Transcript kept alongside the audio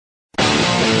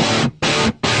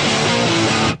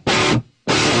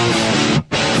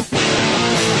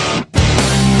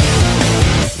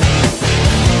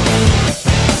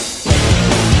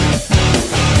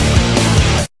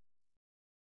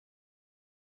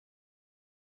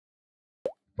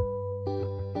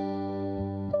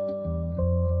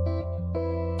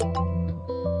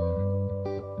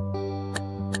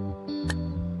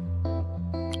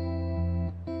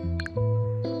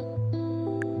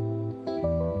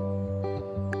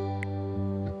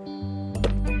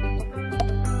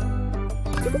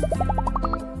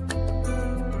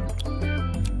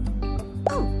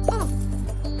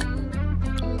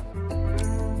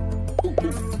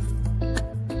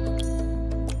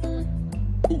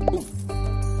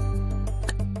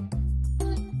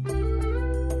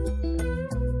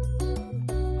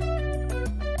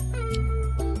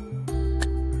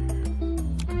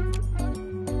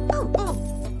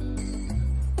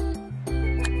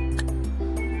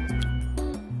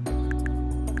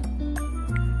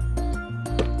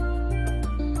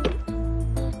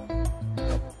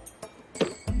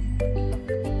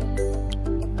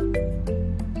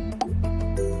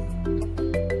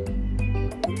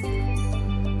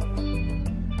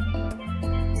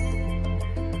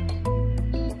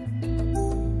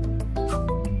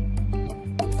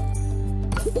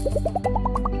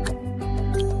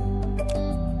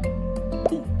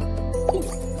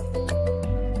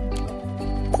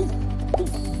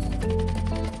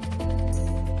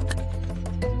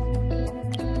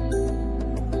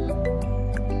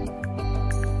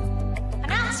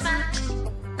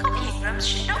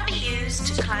Should not be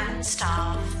used to clone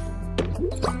staff.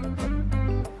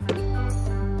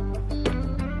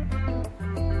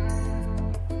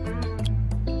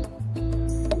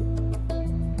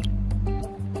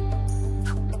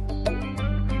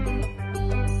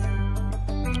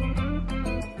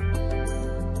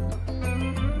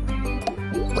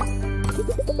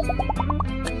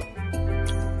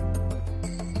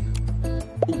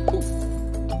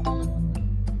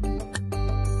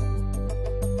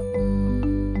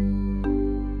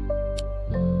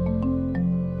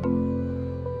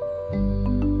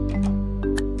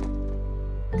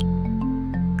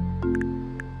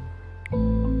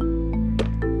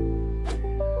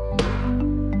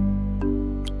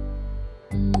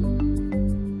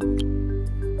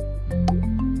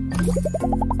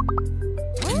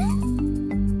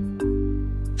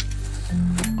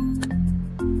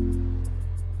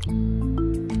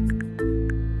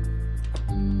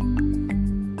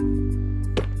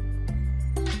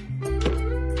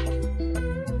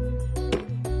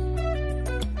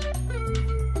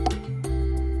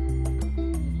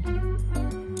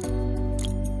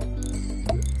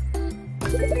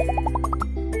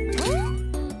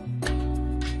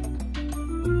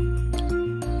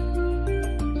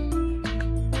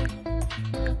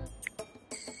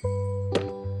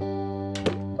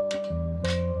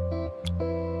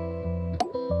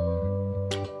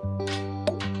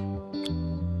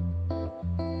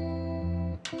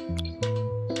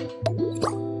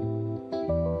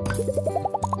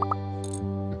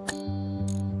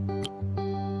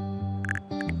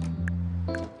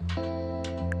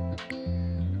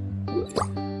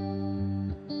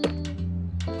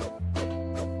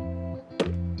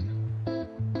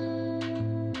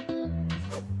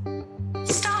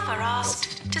 Staff are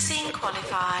asked to seem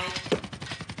qualified.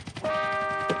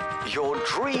 Your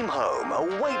dream home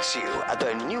awaits you at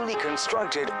the newly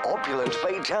constructed opulent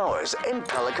Bay Towers in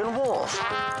Pelican Wharf.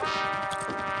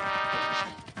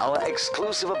 Our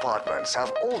exclusive apartments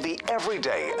have all the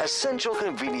everyday essential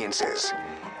conveniences.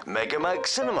 Megamax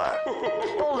cinema,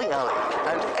 bowling alley,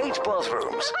 and 8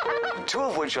 bathrooms, 2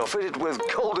 of which are fitted with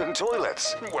golden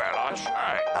toilets. Well, I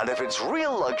say. And if it's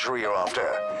real luxury you're after,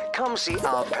 come see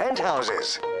our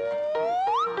penthouses.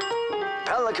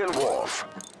 Pelican Wharf,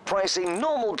 pricing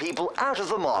normal people out of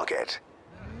the market.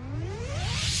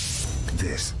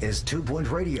 This is 2 Point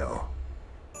Radio.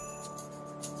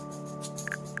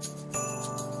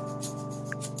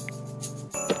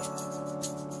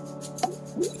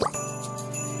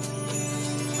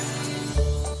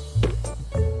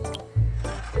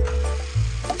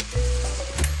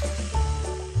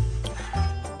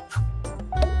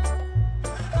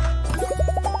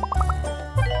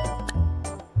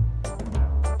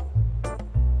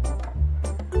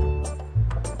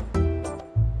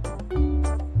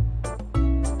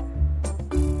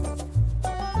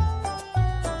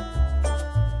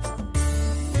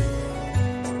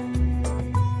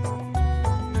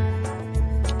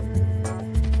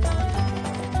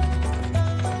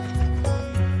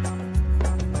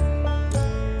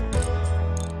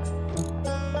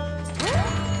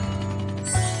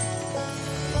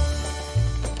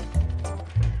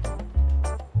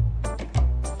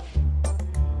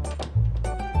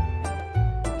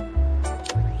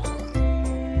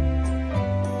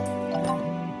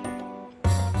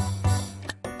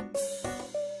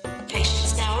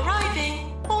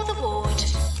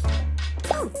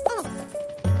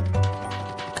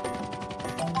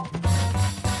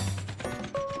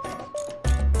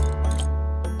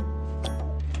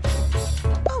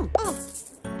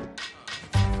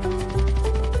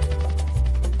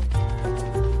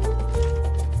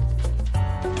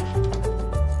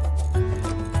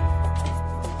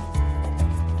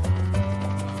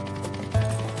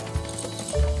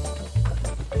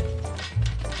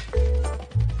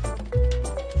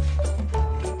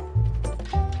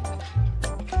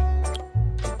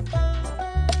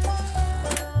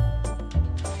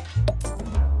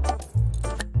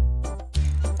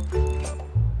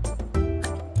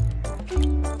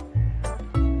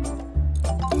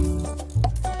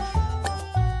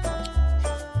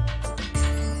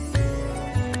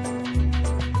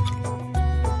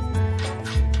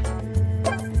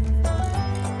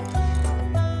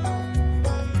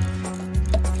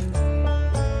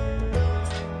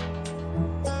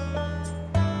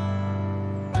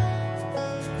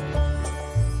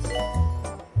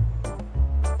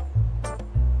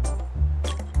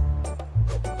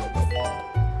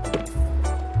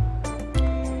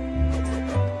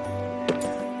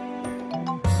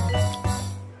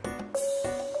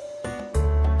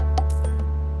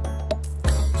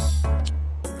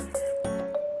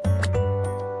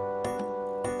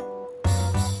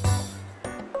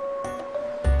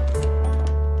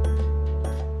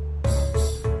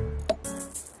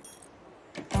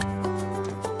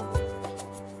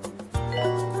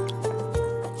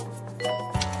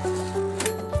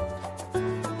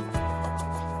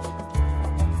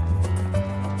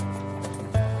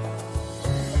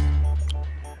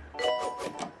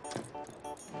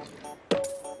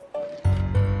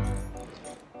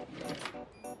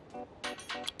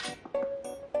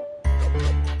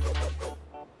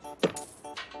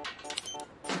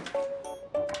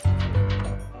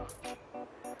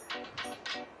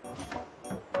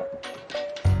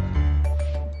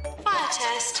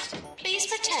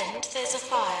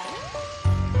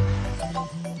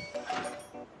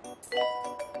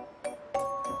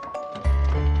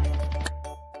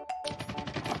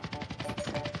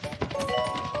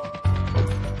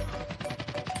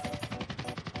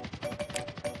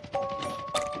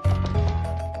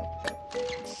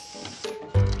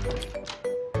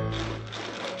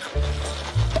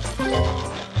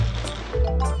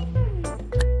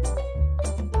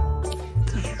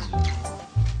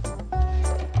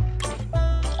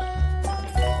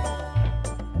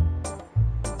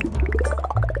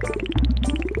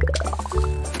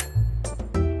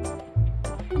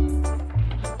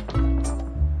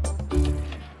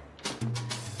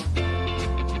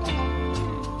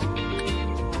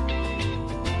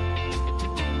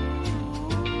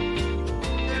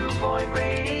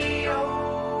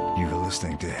 You're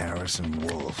listening to Harrison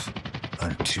Wolf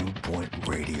on 2 Point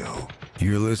Radio.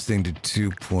 You're listening to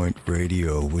 2 Point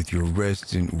Radio with your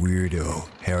resident weirdo,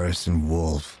 Harrison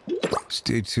Wolf.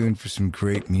 Stay tuned for some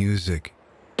great music.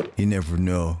 You never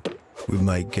know, we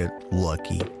might get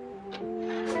lucky.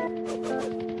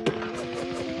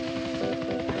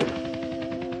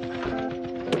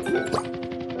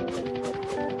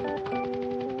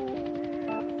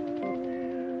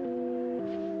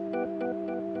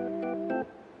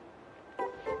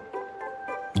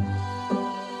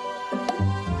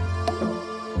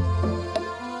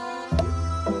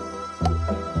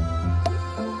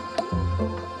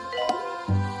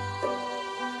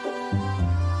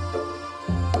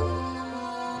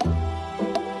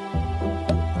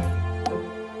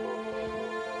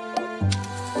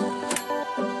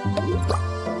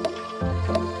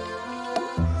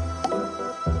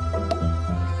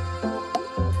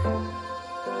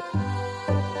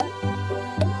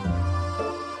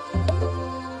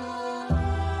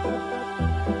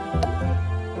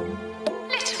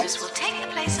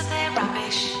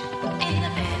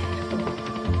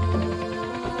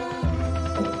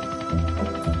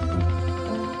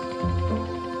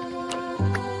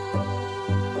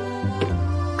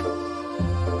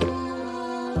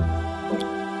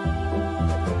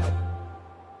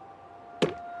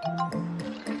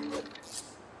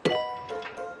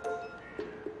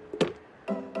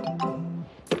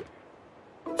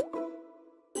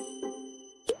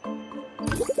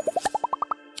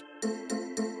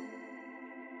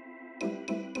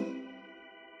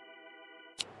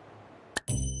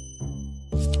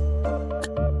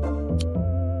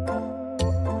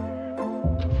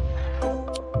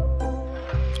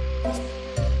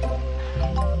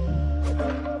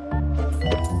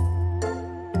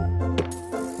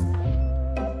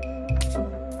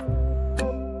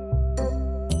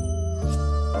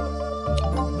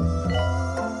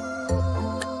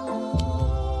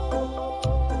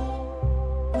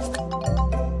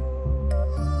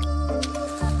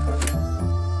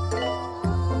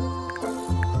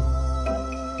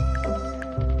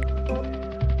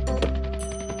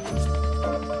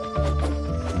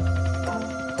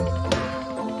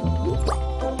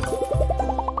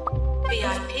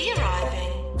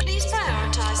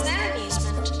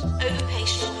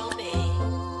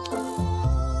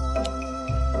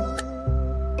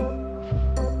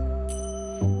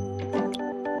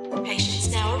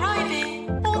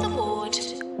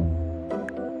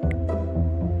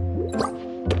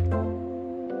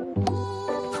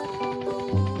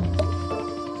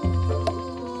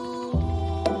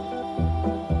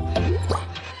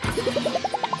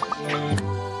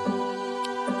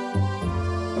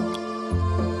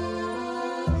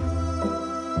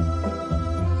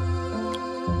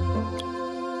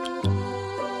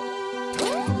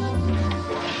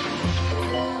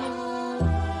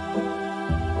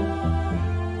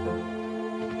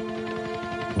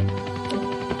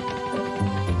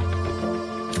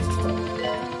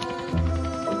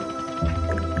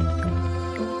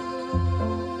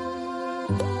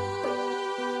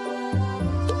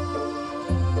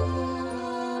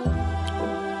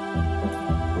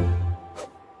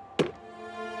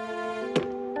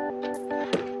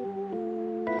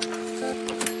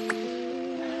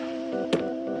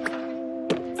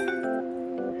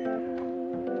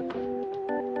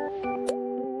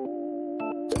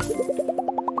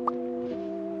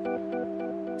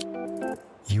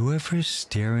 You ever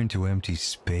stare into empty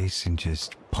space and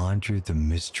just ponder the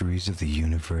mysteries of the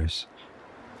universe?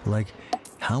 Like,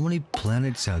 how many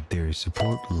planets out there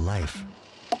support life?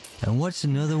 And what's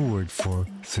another word for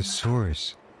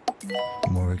thesaurus?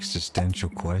 More existential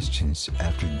questions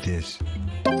after this.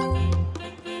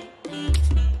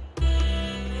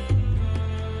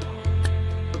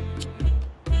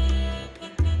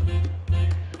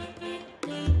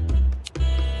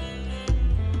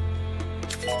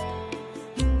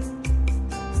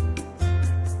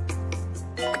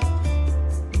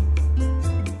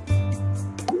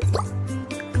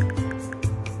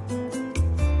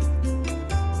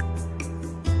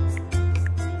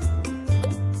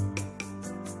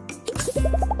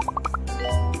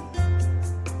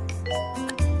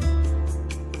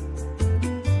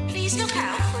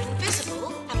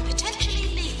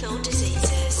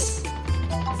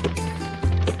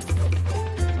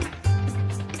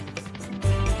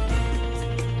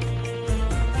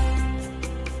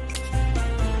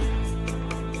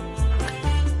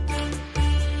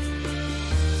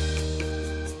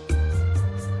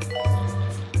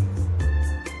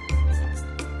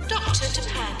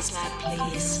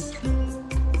 please.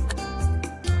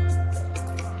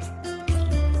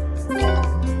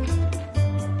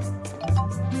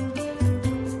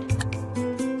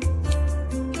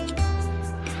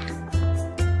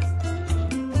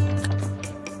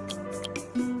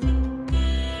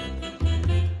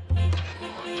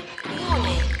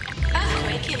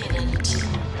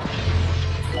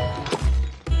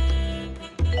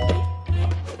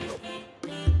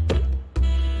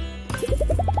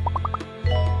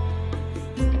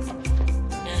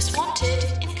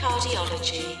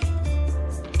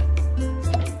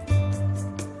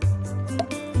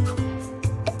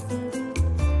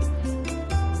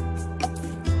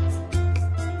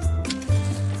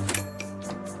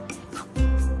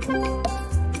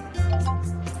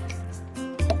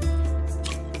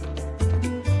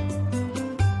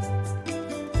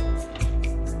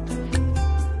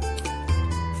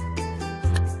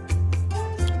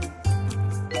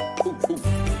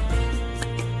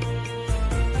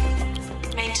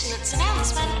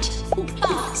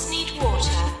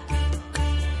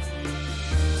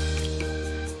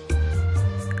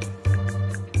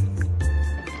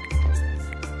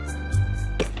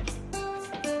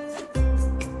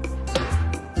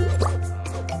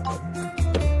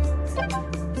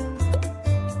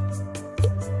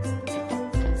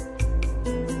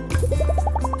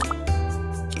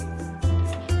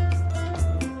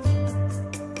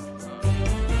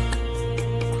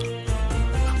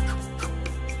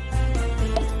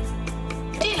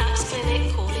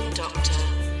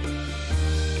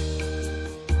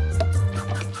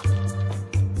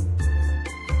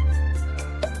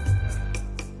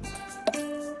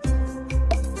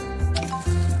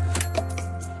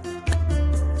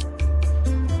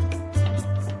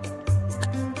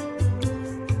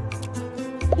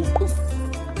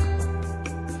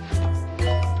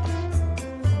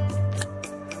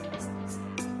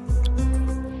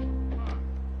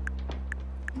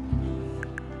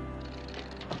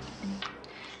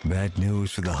 bad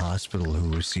news for the hospital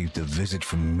who received a visit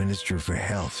from Minister for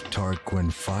Health,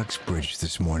 Tarquin Foxbridge,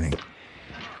 this morning.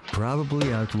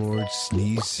 Probably outlawed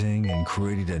sneezing and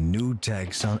created a new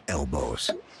tax on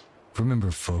elbows.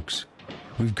 Remember, folks,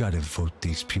 we've got to vote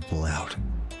these people out.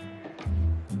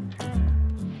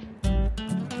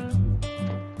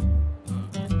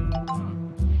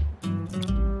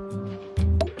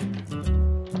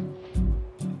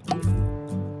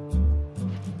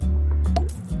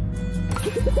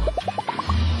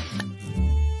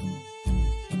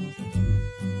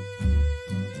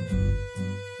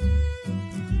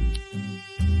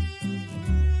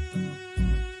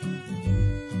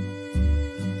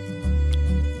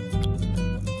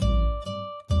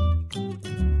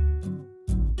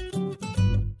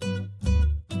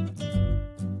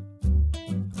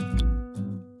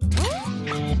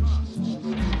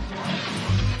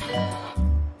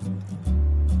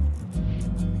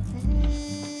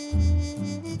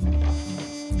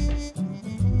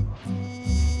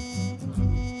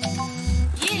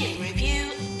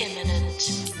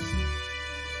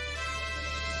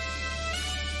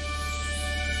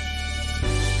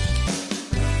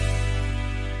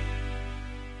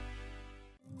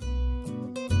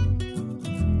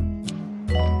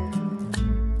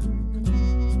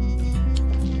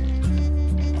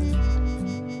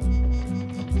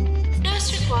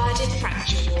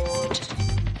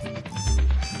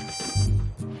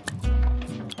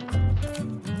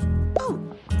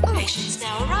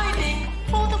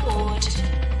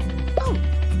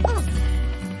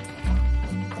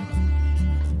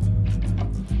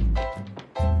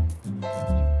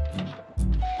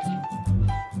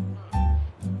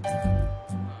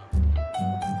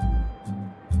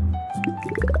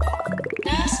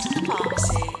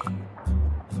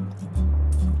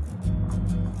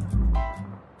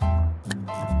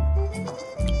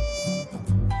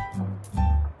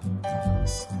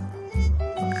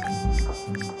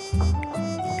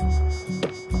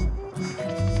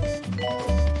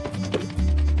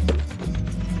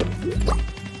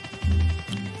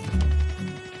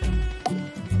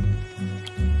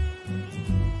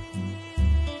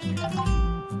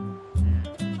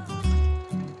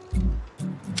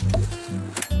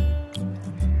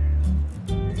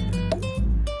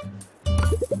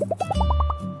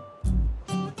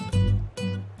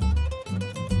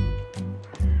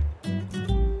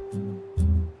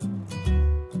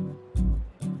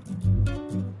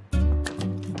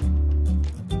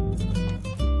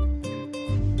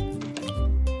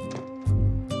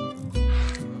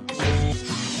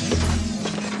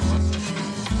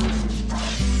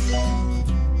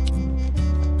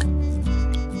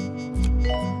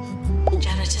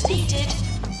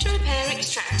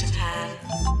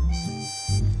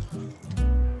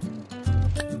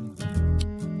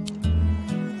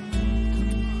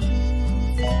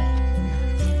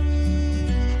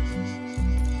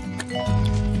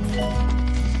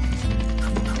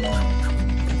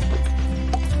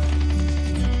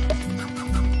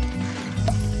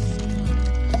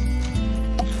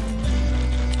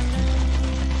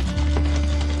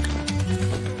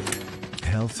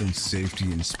 And Safety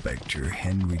Inspector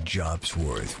Henry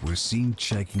Jobsworth was seen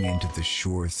checking into the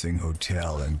Shore Thing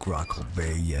Hotel in Grockle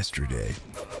Bay yesterday.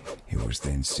 He was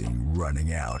then seen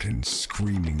running out and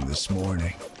screaming this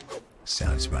morning.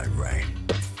 Sounds about right.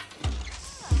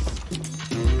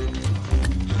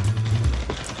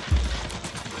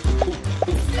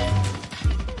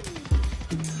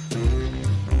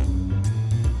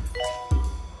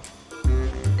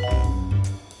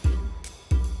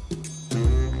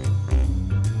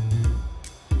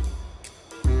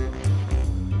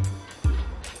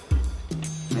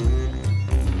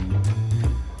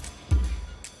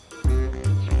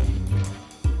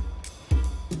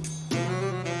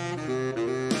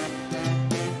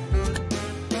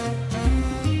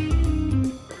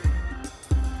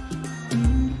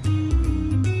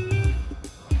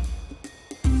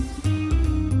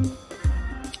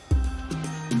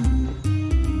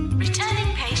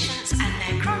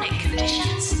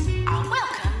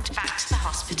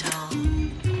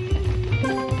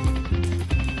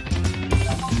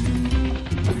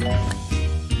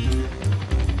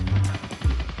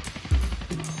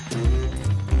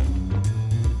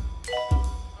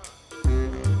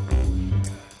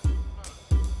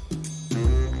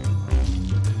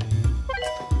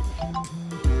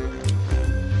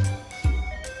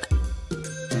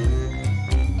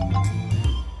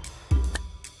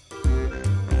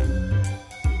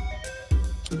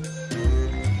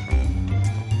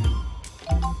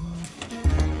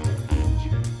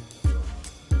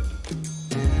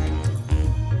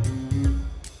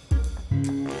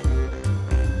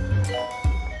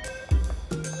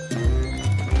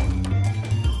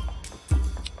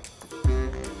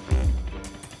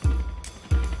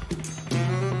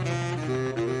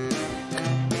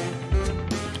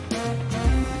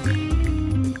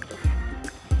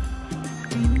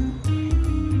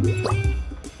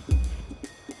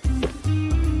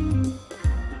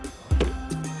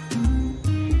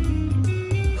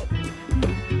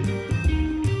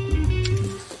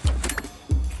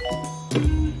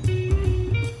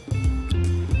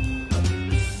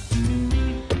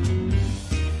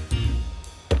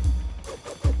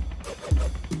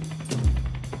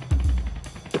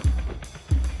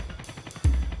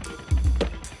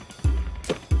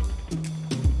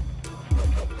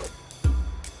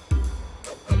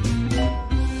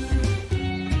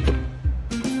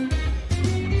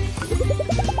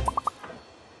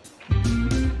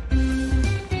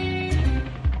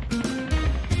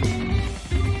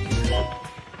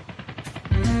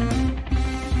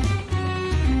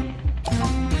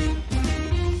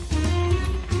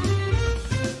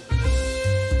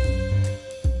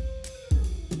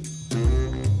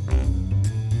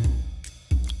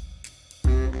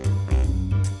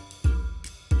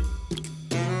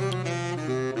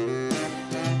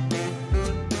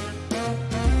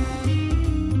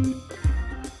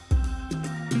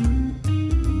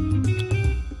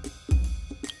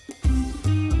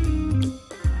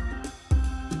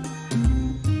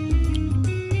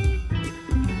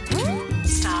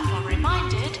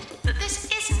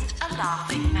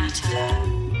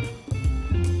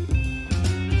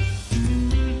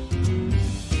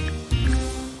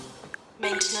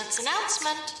 Maintenance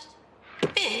announcement.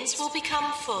 Bins will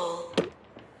become full.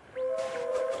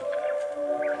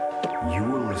 You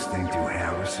are listening to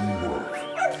Harrison Wolf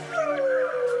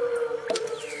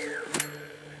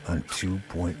on 2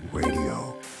 Point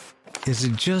Radio. Is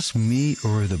it just me,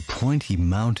 or are the pointy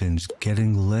mountains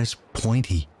getting less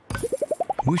pointy?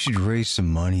 We should raise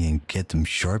some money and get them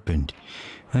sharpened.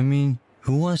 I mean,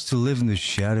 who wants to live in the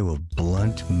shadow of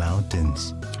blunt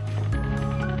mountains?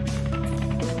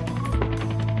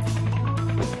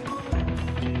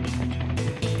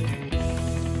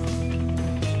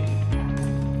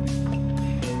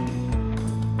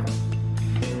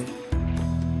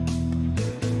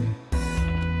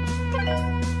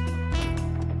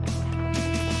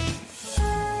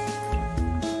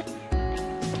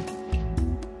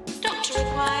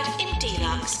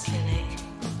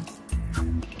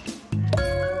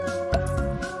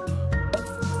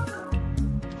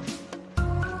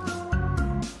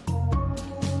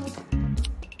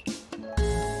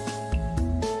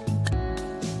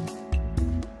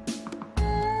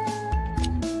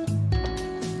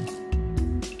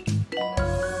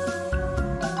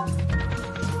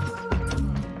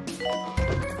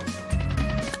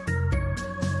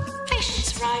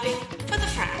 Arriving for the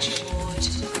fracture ward.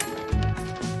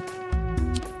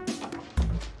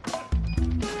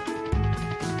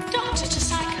 Doctor to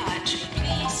psychiatry,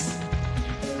 please.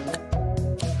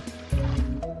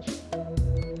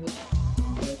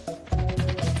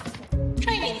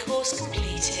 Training course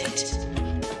completed.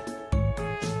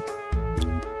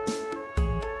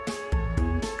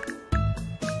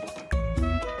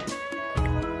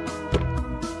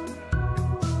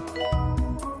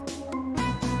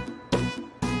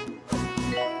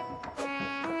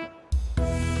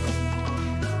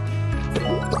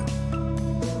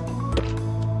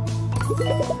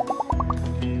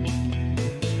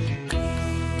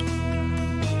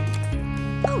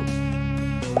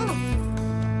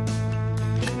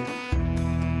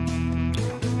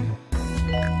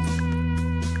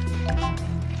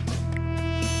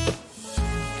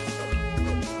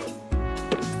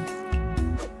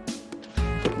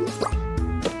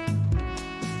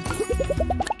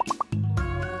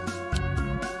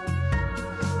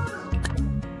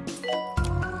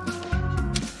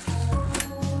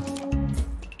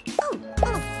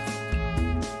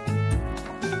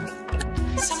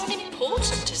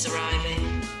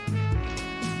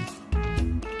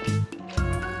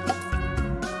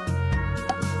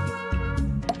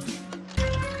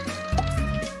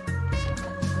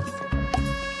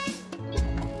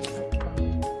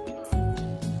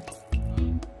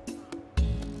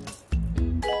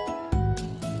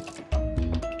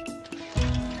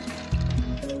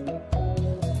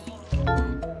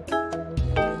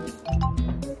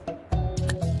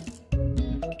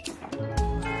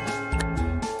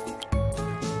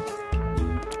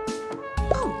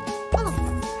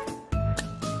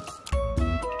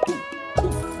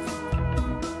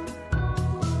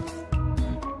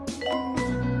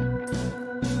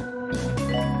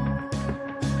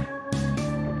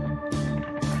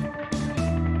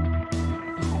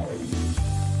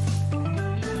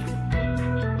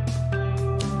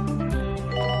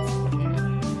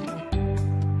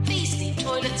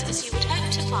 As you would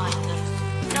hope to find them,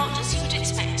 not as you would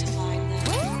expect to find them.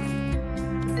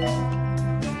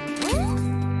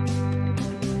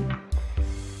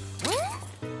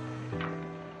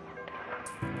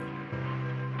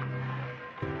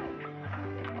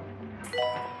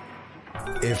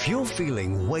 If you're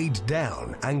feeling weighed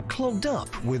down and clogged up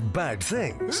with bad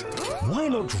things, why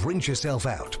not rinse yourself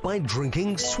out by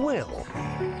drinking Swill?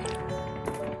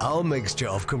 Our mixture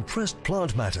of compressed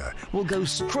plant matter will go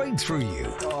straight through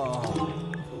you,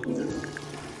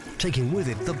 taking with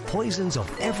it the poisons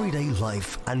of everyday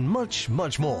life and much,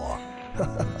 much more.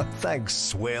 Thanks,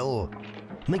 Swill.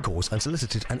 May cause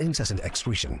unsolicited and incessant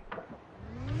excretion.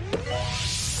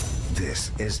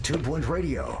 This is 2 Point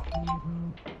Radio.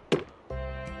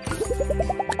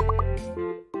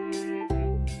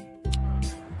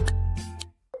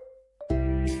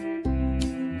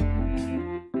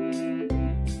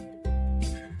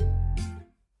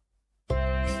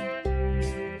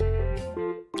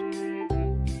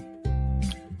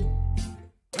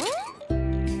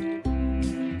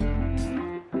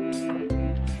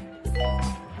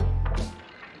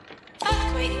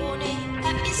 Earthquake warning,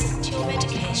 that isn't your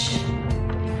medication.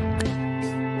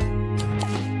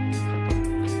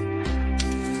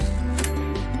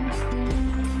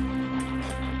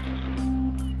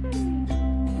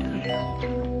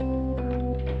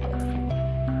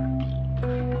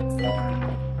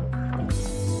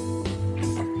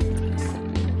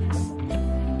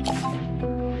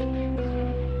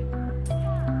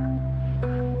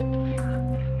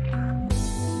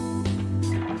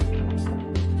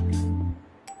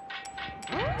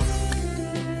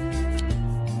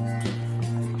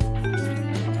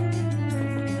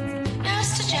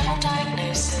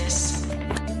 Diagnosis.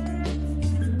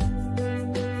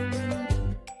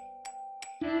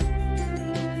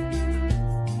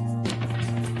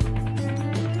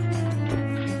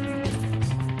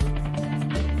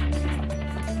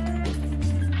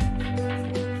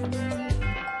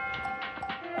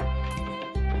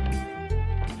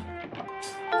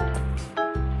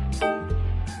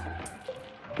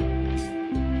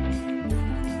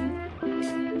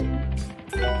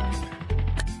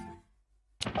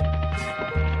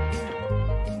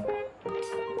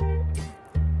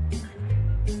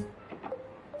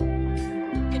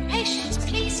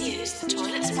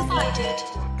 Provided.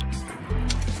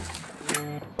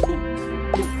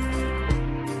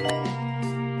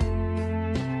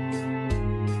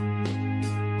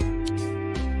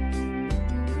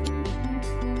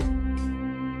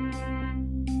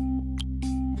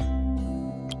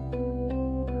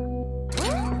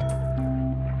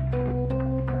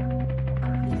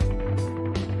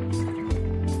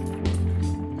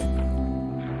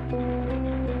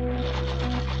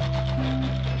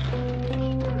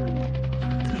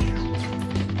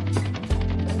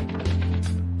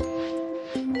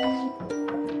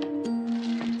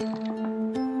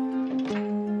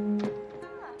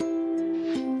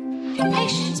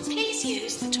 Patients, please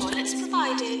use the toilets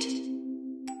provided.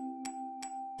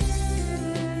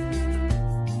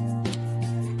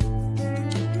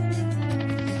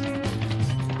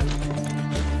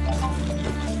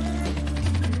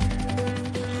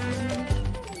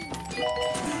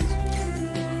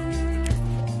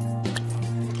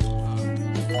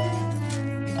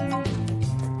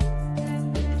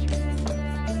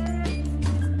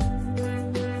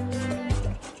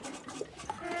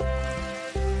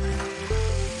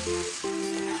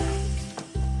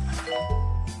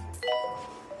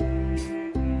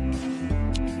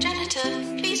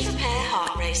 Please repair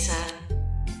heart racer.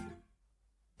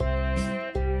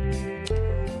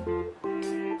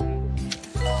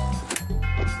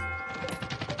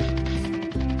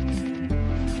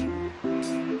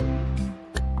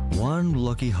 One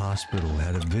lucky hospital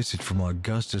had a visit from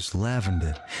Augustus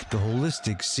Lavender, the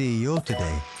holistic CEO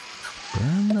today. But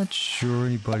I'm not sure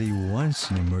anybody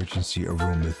wants an emergency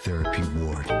aromatherapy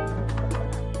ward.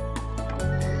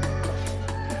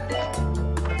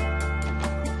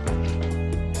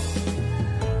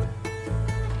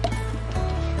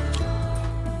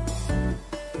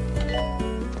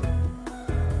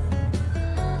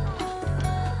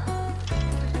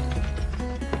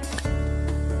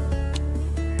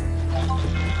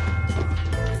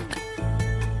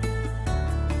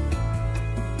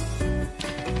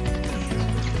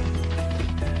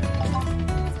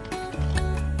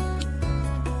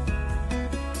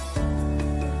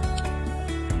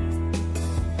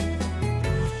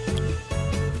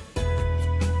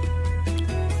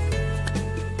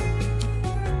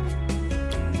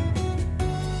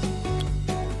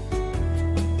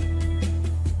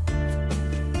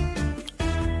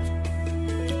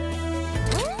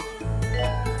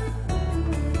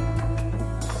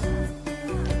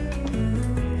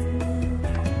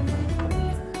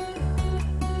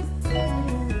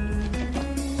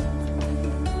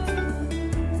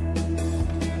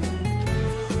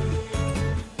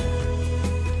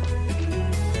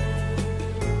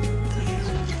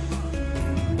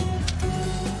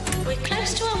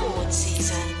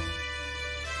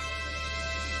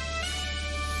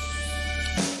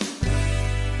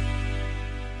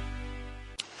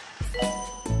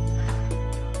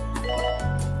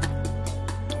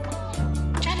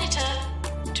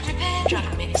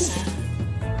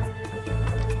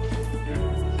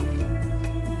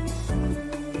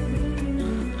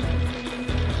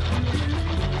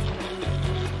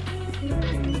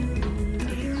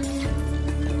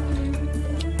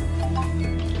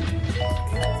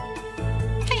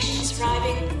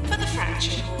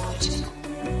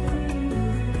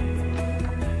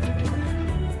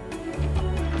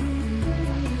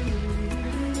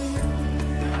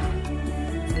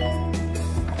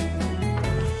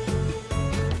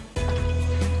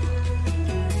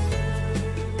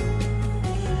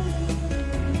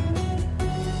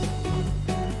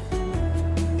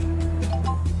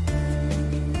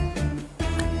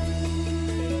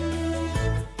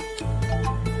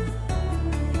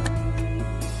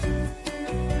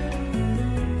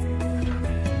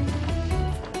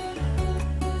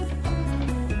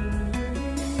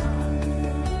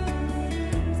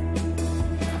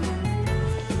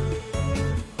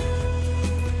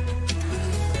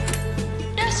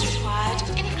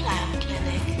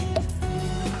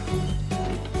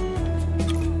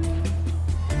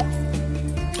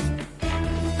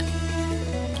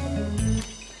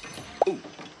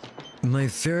 My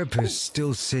therapist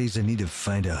still says I need to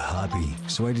find a hobby,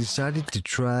 so I decided to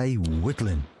try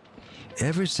whittling.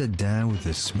 Ever sat down with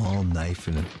a small knife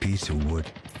and a piece of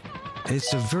wood?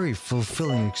 It's a very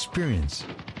fulfilling experience.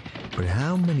 But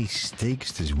how many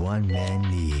steaks does one man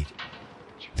need?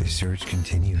 The search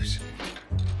continues.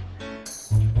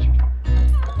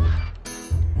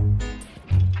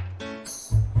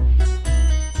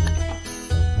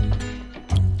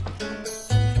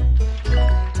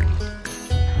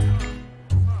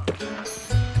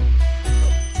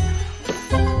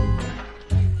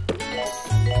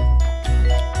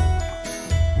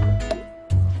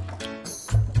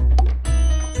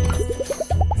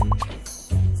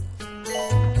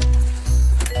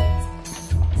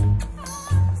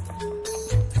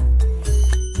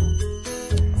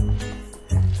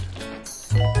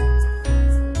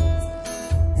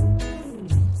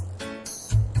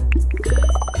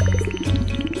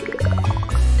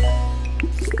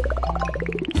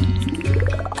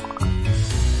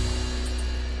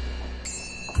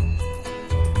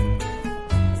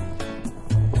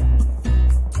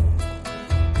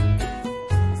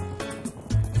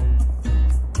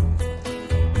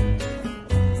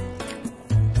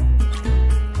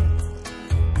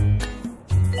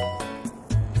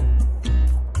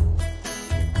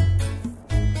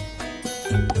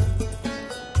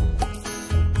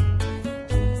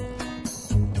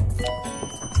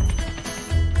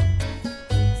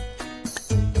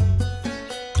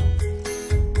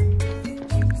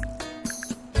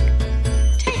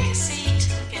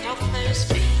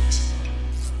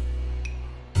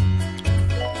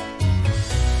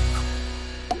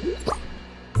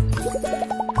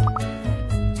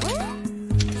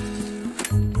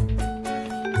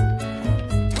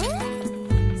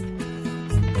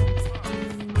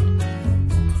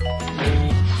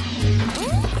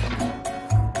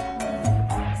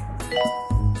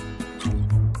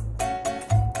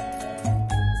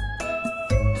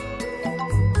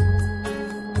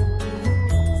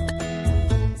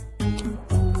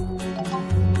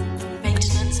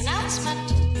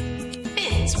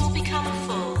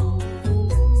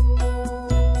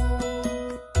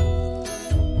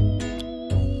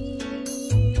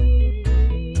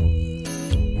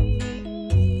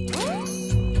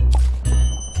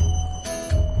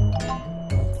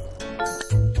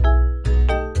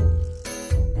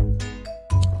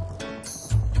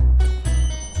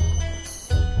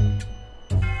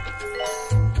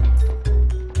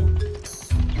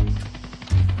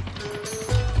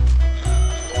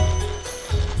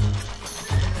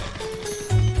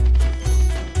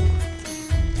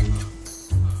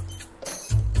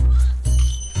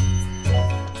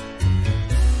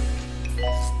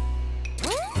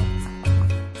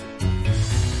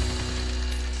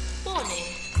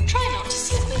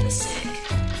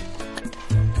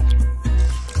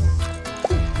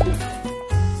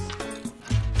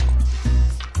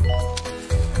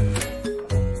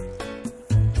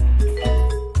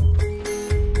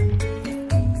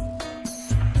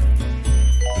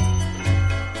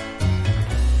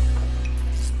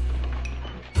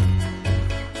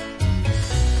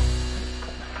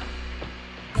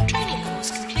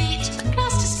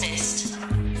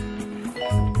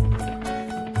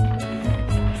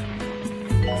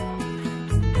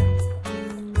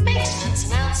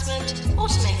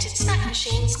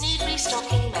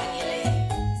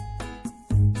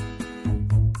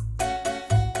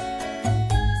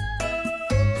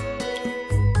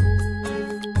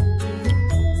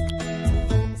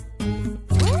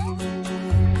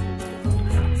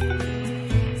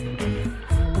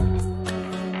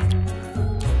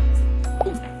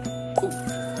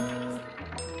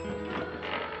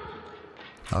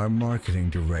 Our marketing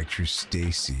director,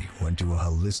 Stacy, went to a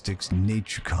holistics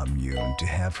nature commune to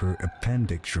have her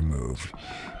appendix removed,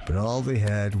 but all they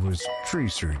had was tree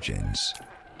surgeons.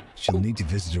 She'll need to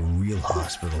visit a real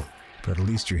hospital, but at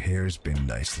least her hair's been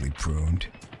nicely pruned.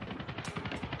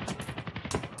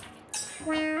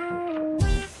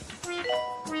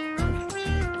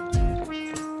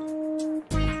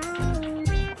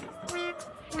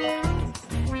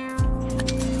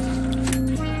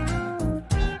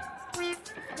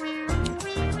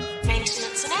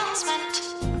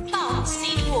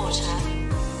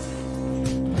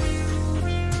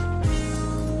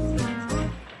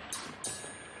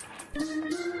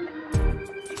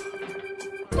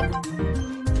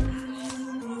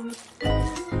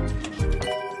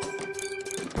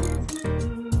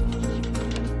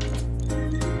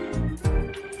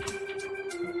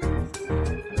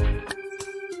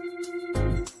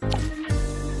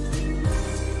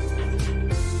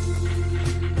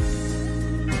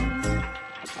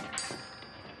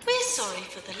 Sorry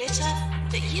for the litter.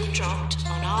 you dropped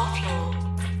on our floor.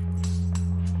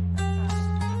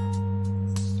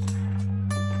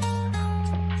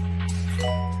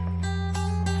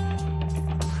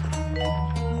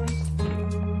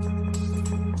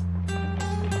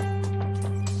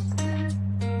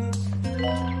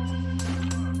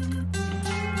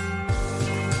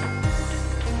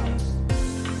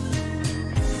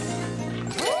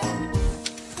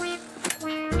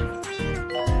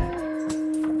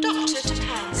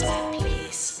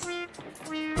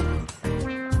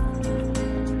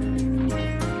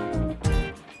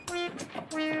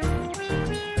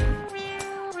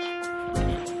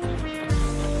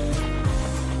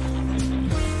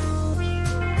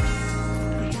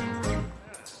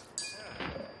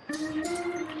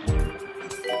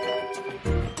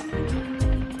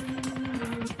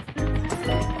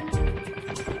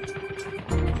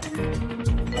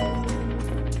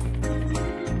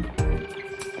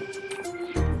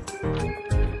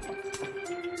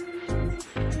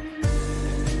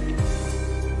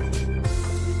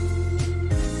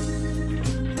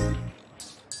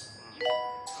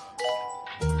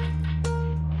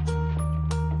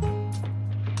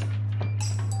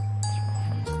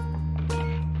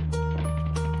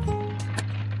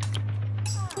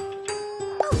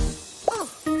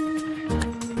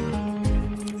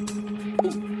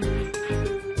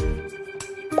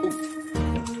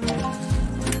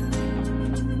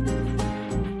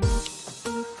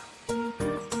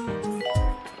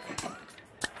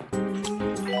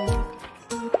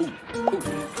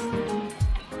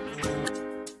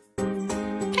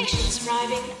 Patients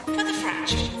arriving for the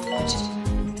fracture ward.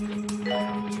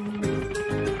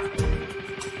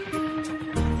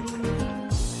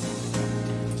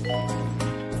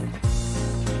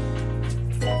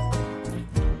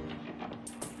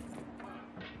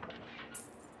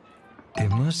 It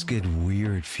must get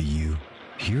weird for you,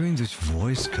 hearing this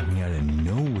voice coming out of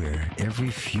nowhere every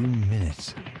few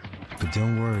minutes. But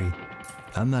don't worry,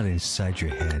 I'm not inside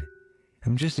your head.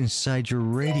 I'm just inside your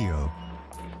radio.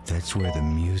 That's where the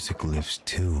music lives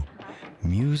too.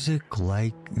 Music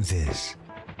like this.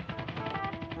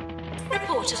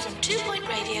 Reporter from 2 Point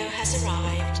Radio has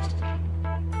arrived.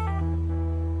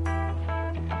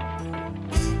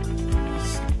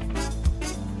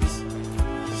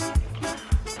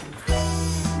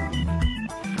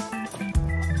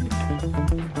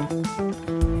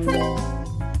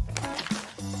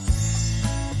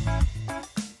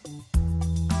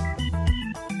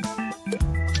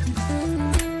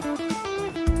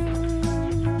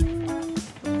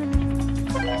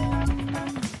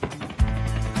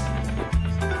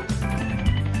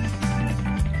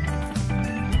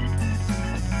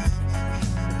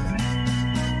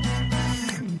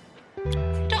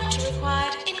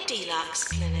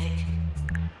 Clinic.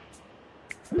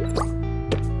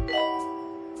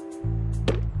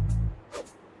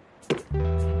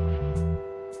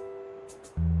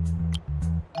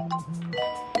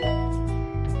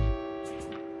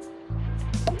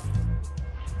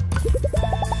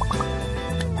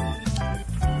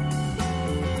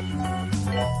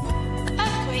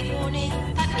 Earthquake warning,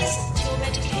 that isn't your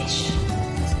medication.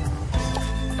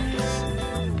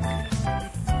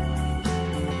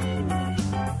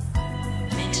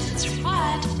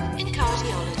 In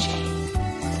cardiology.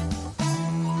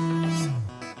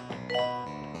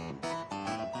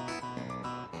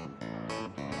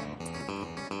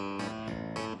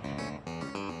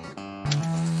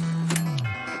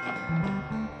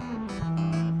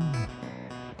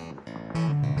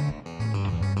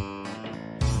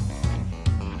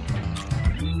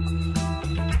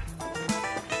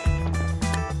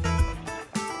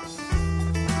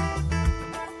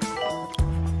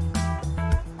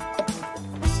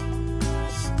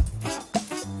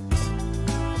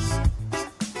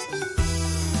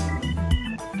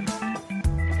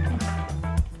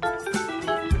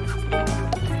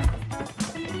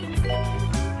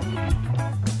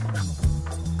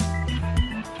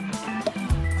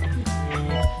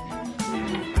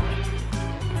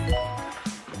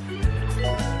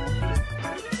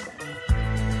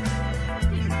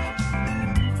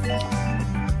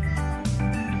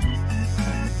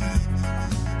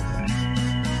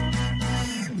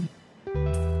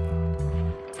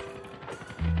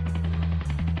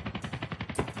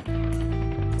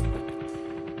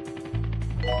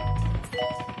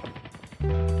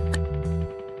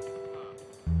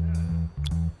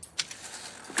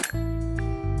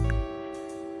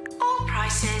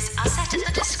 Prices are set at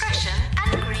the discretion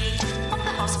and greed of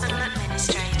the hospital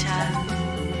administrator.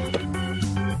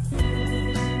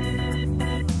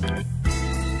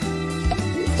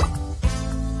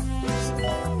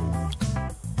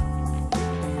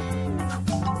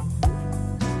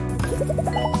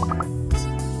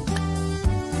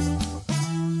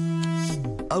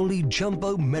 only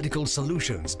Jumbo Medical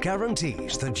Solutions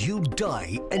guarantees that you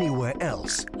die anywhere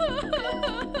else.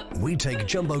 We take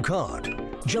Jumbo Card,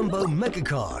 Jumbo Mega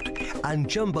Card, and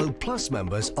Jumbo Plus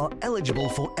members are eligible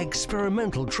for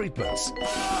experimental treatments.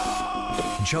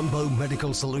 Jumbo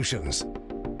Medical Solutions.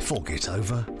 Fork it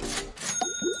over.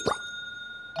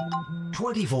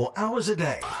 24 hours a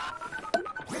day.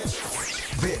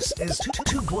 This is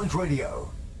 2 Point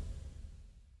Radio.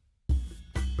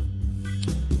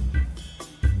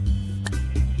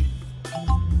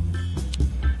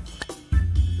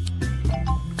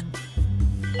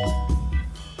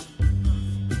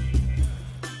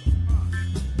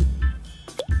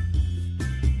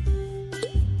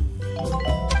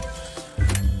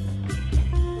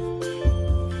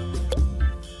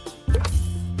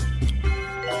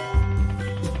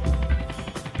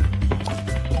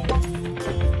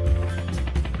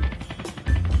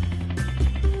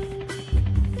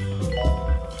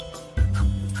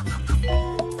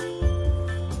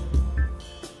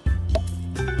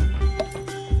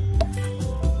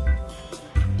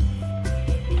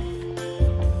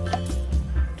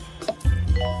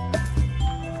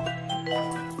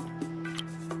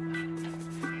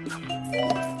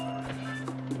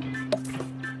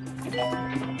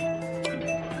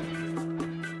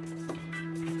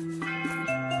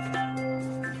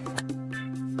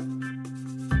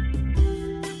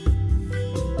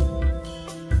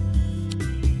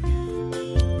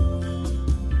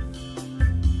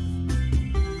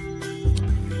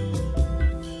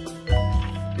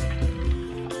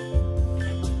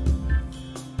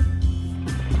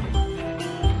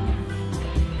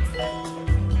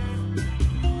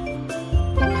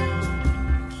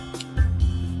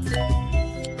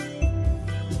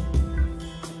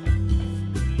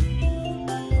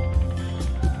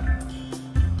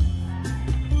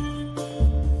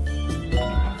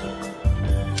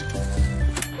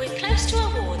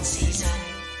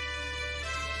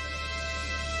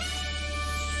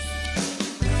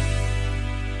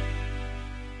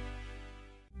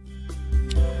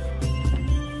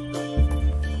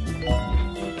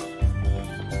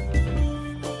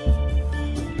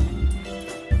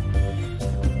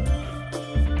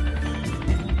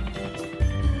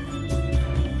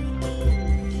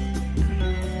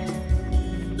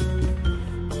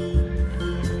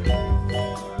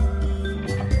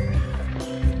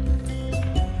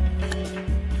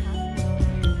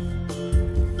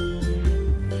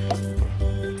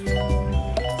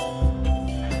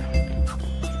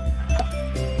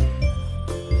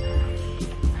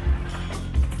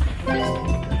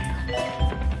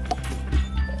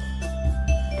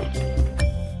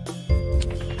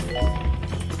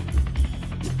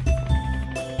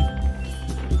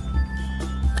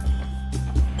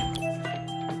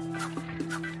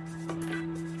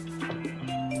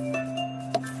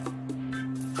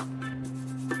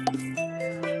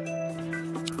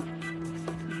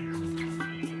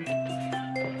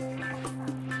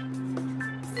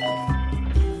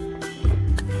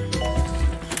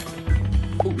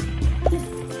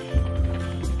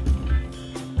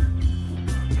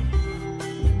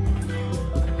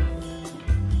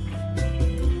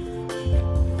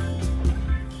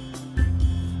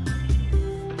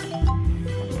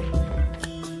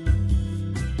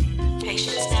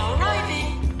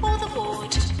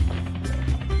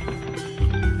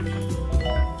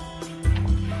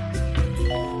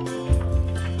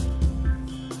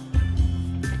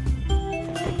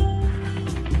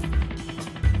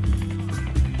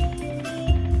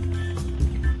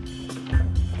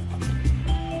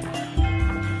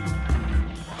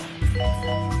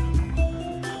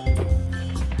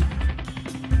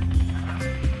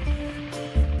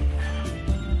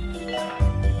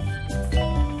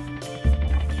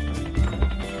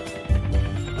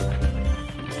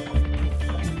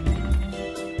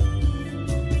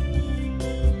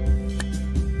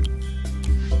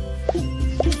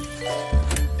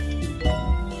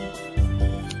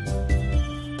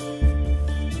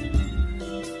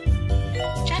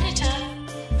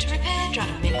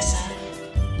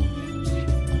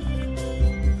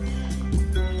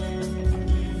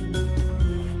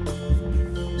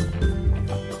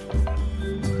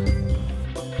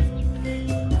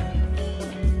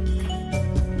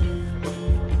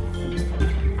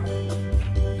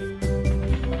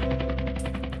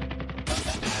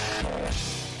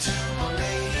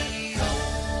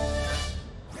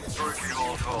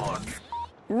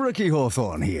 Ricky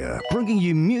Hawthorne here, bringing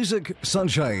you music,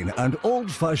 sunshine, and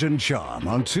old-fashioned charm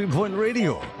on 2 Point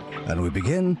Radio. And we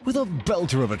begin with a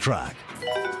belter of a track.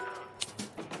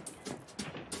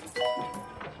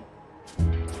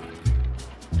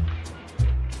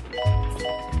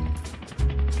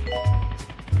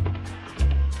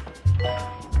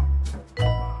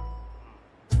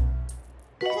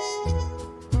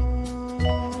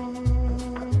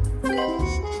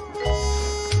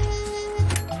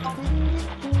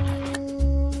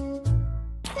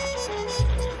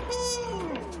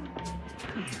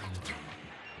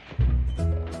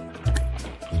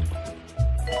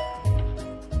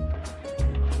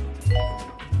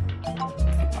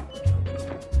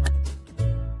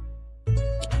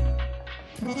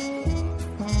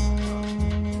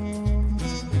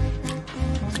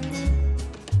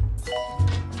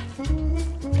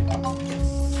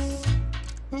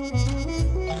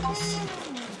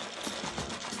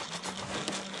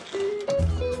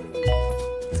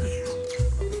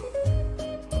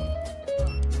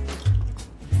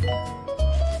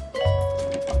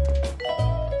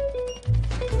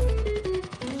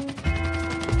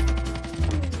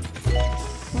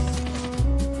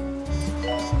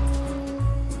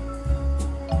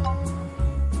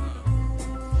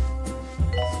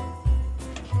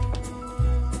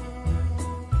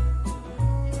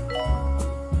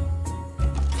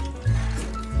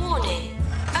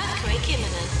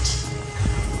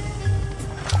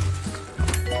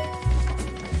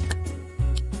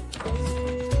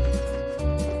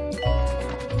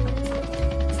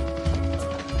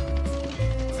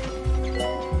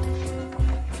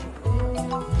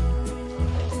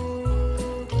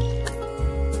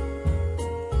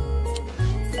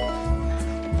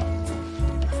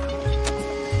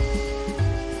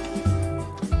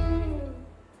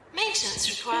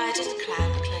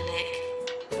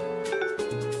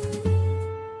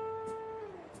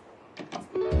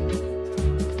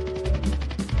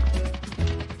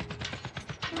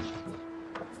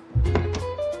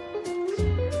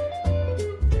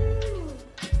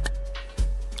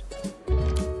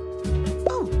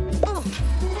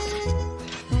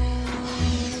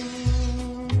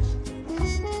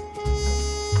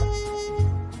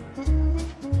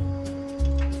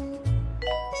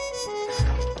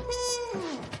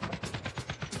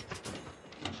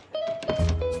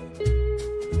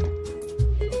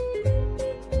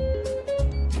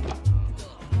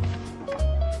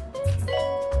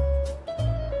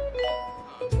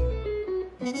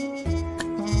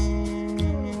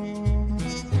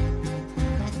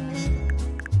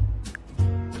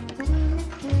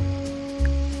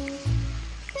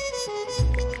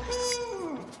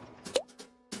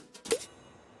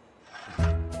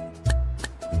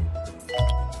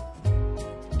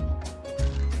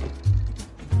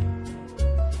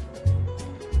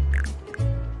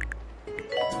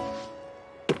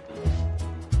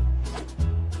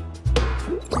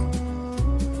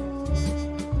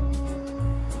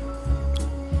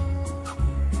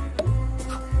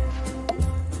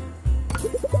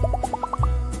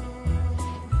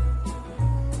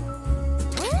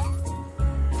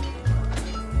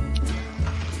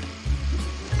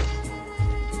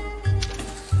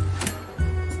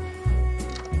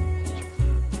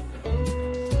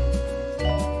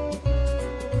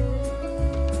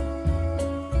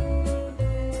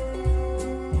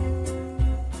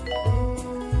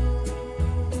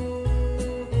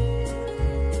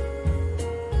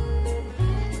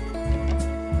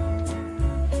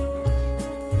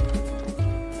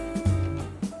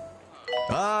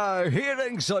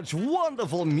 Hearing such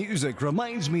wonderful music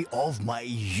reminds me of my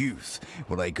youth,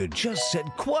 when I could just sit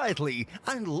quietly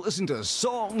and listen to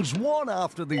songs one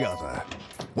after the other.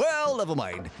 Well, never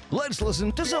mind. Let's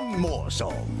listen to some more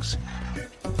songs.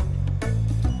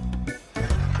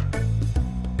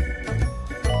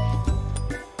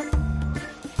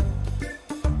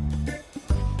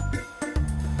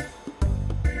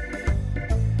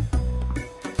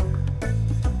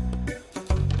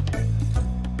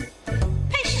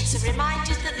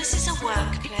 Reminded that this is a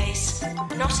workplace,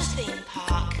 not a theme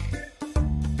park.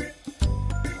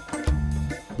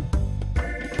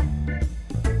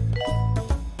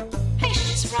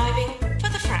 Patients arriving for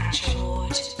the fracture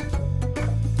ward.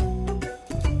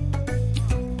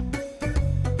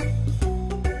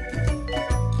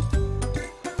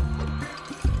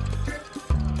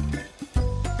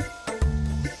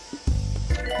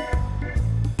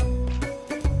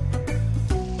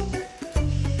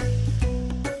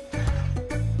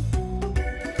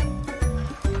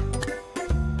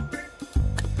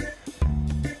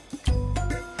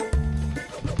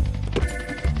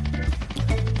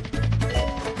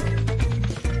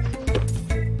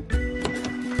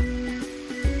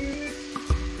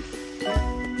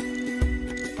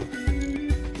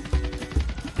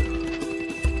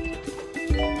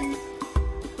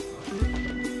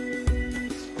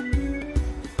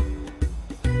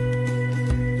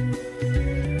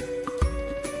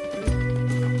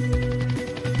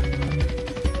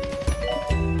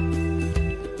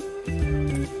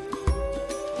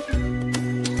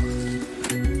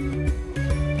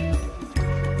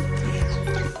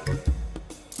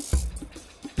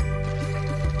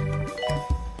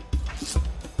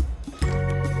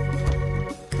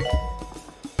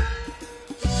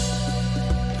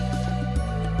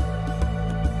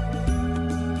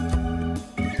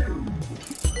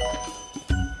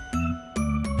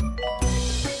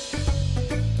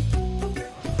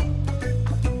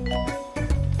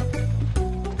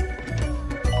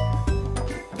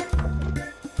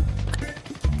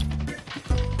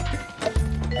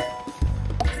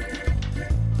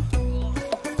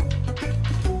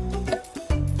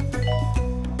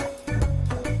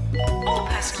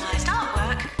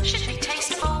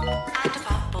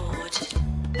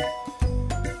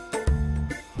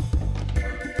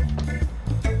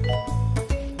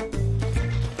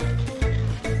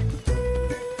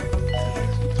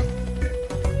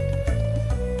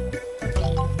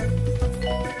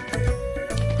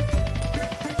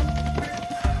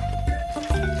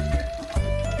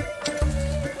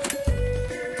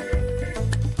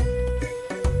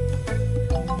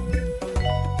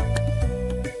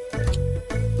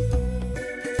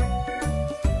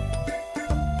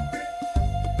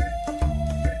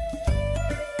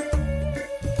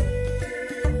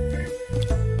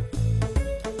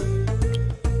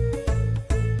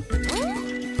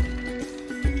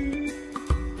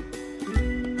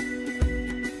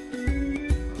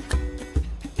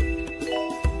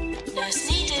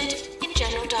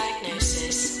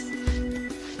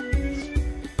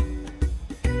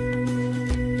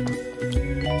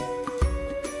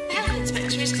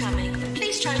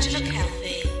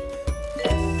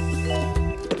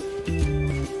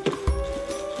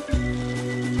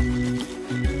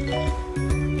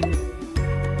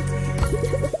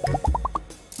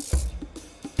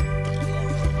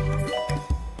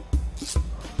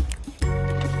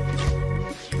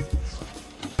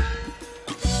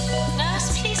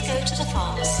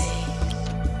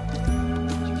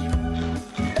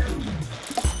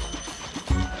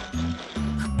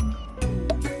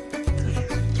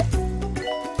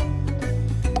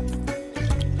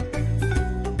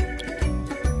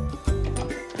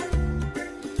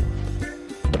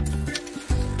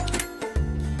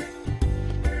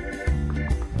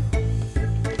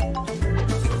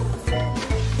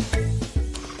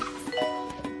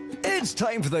 It's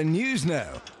time for the news now.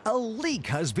 A leak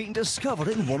has been discovered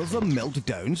in one of the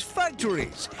meltdown's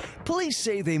factories. Police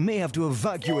say they may have to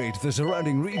evacuate the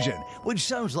surrounding region, which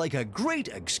sounds like a great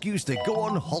excuse to go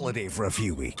on holiday for a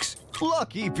few weeks.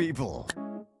 Lucky people.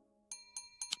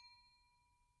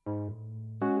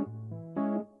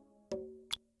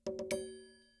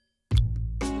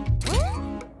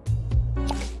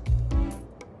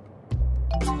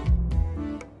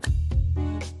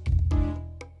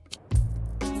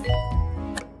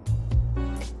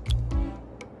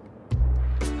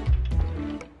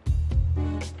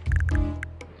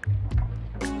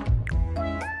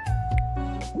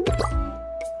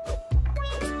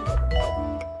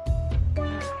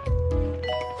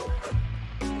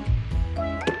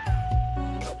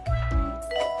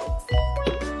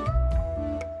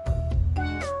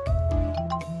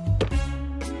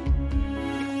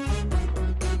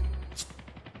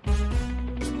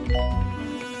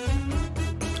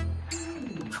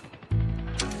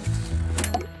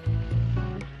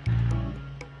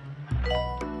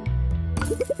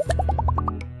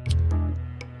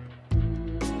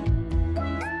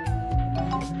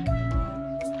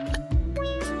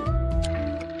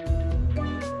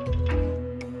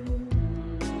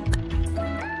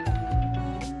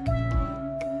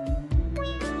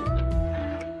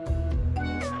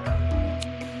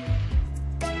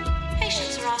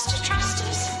 To trust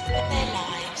us with their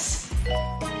lives.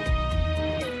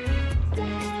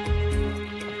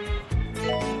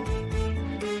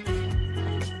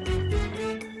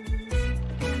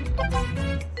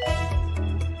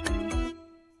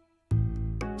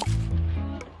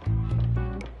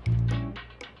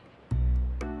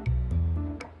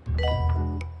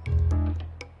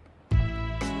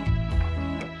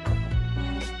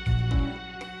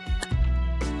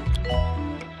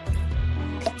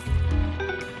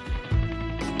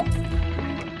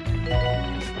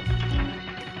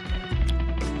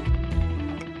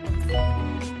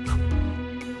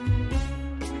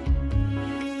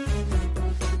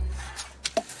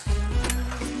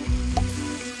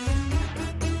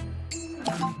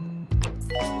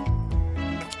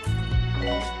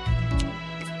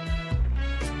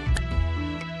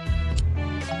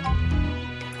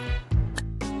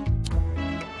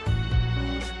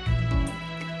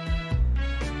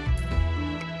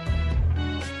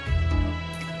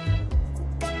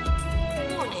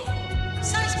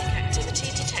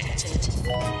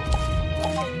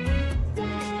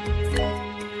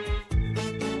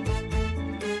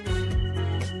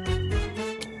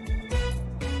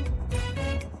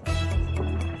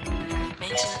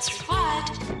 Maintenance required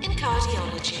in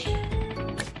cardiology.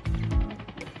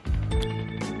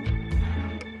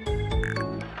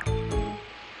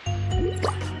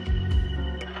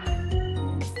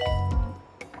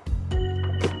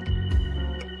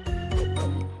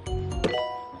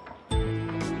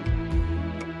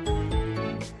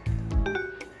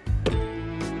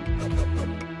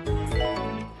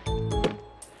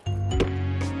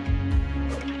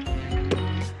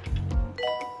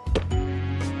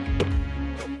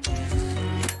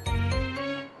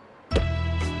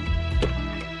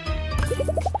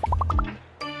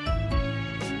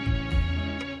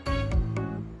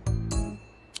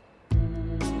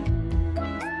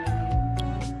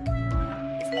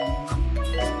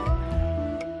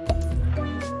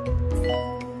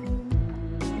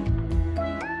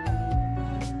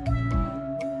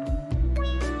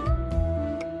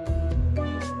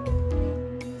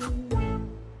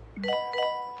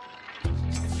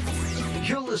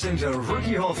 You're listening to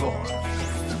Ricky Hawthorne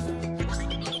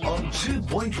on 2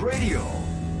 Point Radio.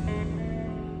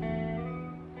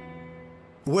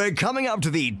 We're coming up to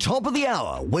the top of the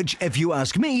hour, which, if you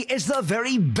ask me, is the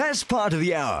very best part of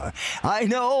the hour. I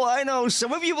know,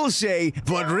 some of you will say,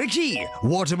 but Ricky,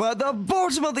 what about the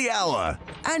bottom of the hour?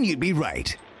 And you'd be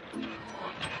right.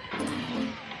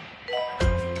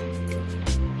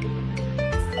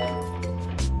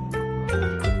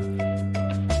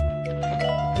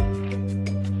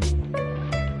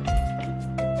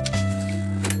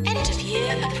 End of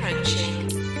year approaching.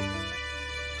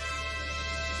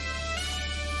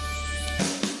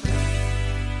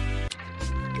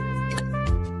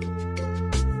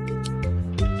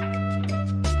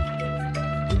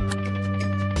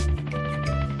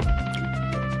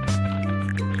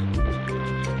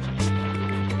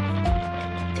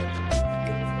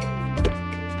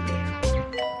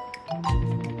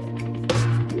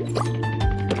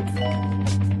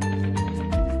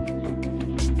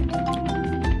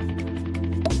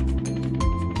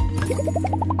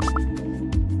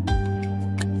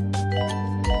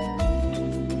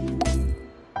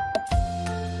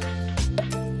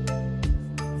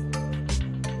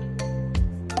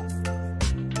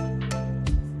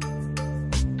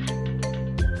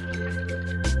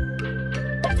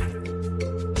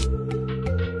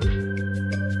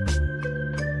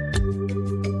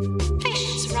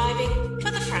 Patients arriving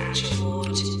for the fracture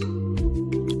ward.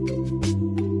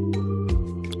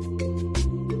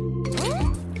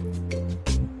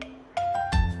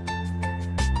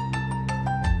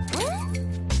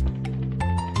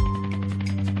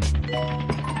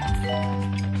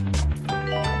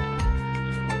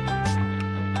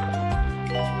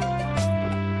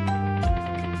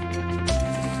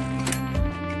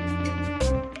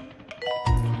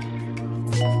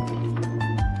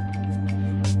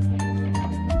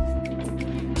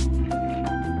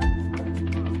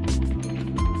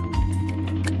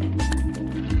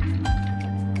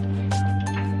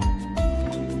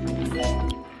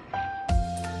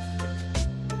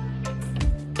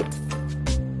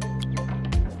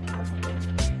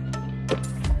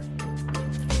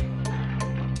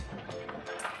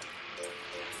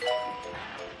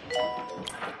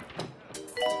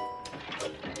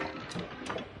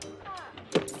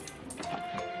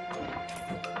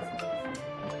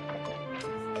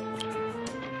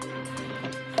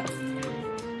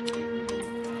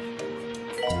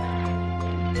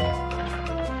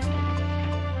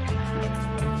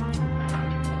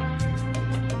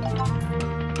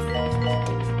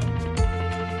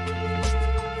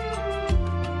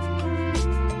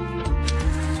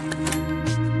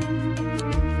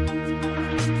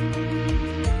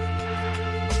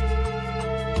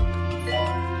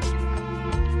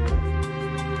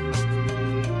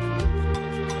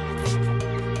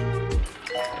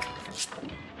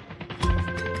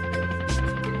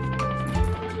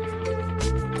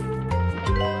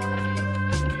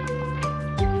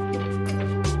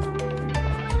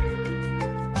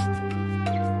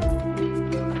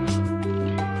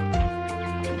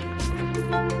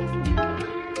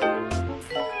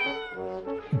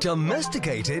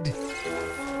 Domesticated?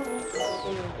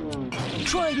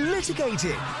 Try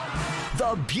litigated.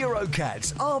 The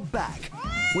bureaucrats are back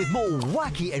with more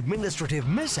wacky administrative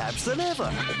mishaps than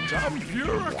ever. Damn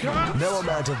bureaucrats! No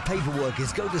amount of paperwork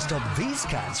is going to stop these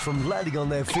cats from landing on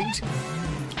their feet.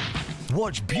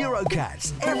 Watch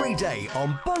Bureaucrats every day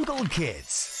on Bungled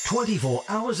Kids. 24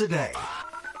 hours a day.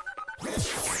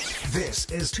 This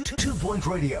is 2 Point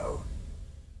Radio.